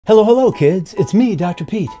Hello, hello, kids. It's me, Dr.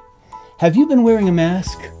 Pete. Have you been wearing a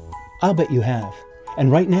mask? I'll bet you have.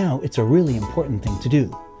 And right now, it's a really important thing to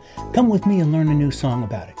do. Come with me and learn a new song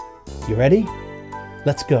about it. You ready?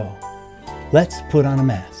 Let's go. Let's put on a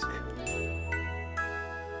mask.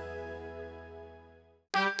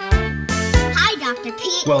 Hi, Dr.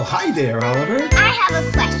 Pete. Well, hi there, Oliver. I have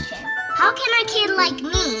a question. How can a kid like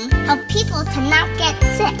me help people to not get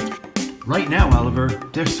sick? Right now, Oliver,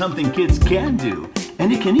 there's something kids can do,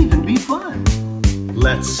 and it can even be fun.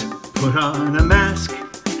 Let's put on a mask.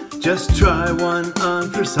 Just try one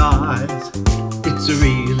on for size. It's a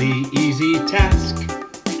really easy task.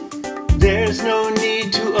 There's no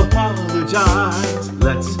need to apologize.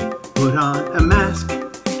 Let's put on a mask.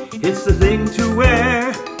 It's the thing to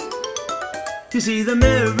wear. You see them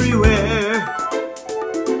everywhere.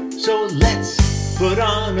 So let's put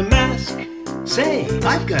on a mask. Say,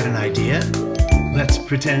 I've got an idea. Let's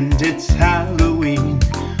pretend it's Halloween.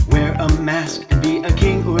 Wear a mask and be a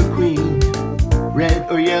king or queen. Red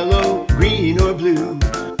or yellow, green or blue.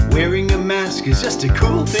 Wearing a mask is just a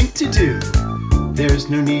cool thing to do. There's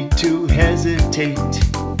no need to hesitate.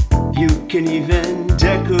 You can even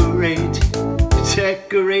decorate.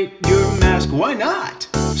 Decorate your mask, why not?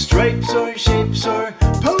 Stripes or shapes or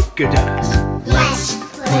polka dots. Let's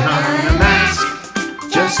Put on a mask.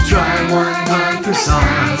 Just try one on for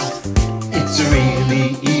size. It's a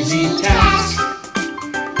really easy task.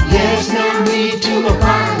 There's no need to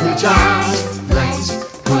apologize.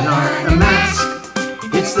 Let's put on a mask.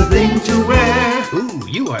 It's the thing to wear. Ooh,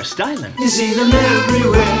 you are styling. You see them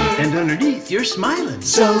everywhere. And underneath you're smiling.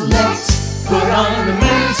 So let's put on a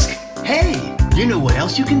mask. Hey, you know what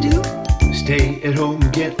else you can do? Stay at home,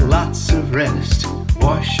 get lots of rest.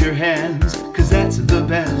 Wash your hands, cause that's the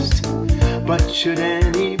best. But should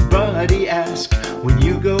anybody ask, when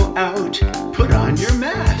you go out, put on your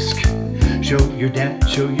mask. Show your dad,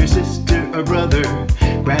 show your sister or brother.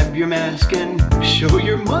 Grab your mask and show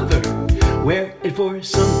your mother. Wear it for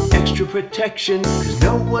some extra protection, cause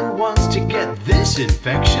no one wants to get this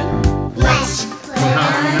infection. Let's Put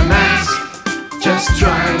on a mask. Just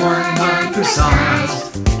try one on for size.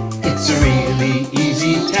 It's a really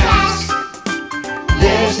easy task.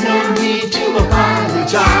 There's no need to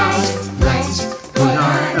apologize. Let's put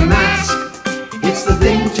on a mask. It's the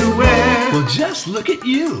thing to wear. Well, just look at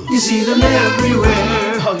you. You see them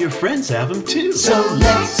everywhere. All your friends have them too. So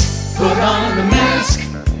let's put on a mask.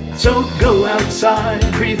 So go outside,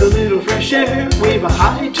 breathe a little fresh air. Wave a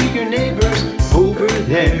hi to your neighbors over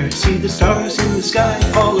there. See the stars in the sky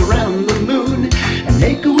all around the moon. And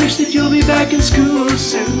make a wish that you'll be back in school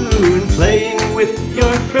soon. Playing with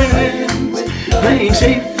your friends, playing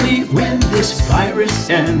safely when this virus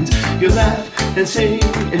ends. You'll laugh and sing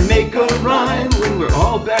and make a rhyme. When we're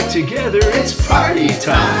all back together, it's party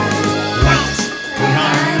time. Let's put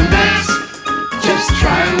on a mask. Just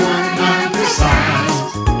try one on for size.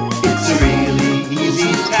 It's a really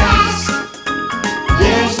easy task.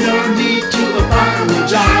 There's no need to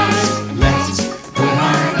apologize. Let's put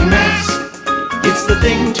on a mask. It's the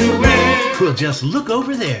thing to wear. Well, just look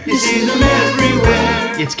over there. You see them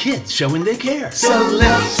everywhere. It's kids showing they care. So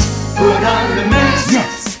let's put on the mask.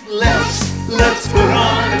 Yes. Let's put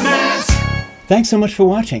on a mask. Thanks so much for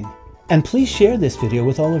watching. And please share this video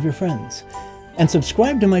with all of your friends. And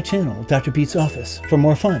subscribe to my channel, Dr. Pete's Office, for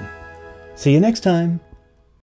more fun. See you next time.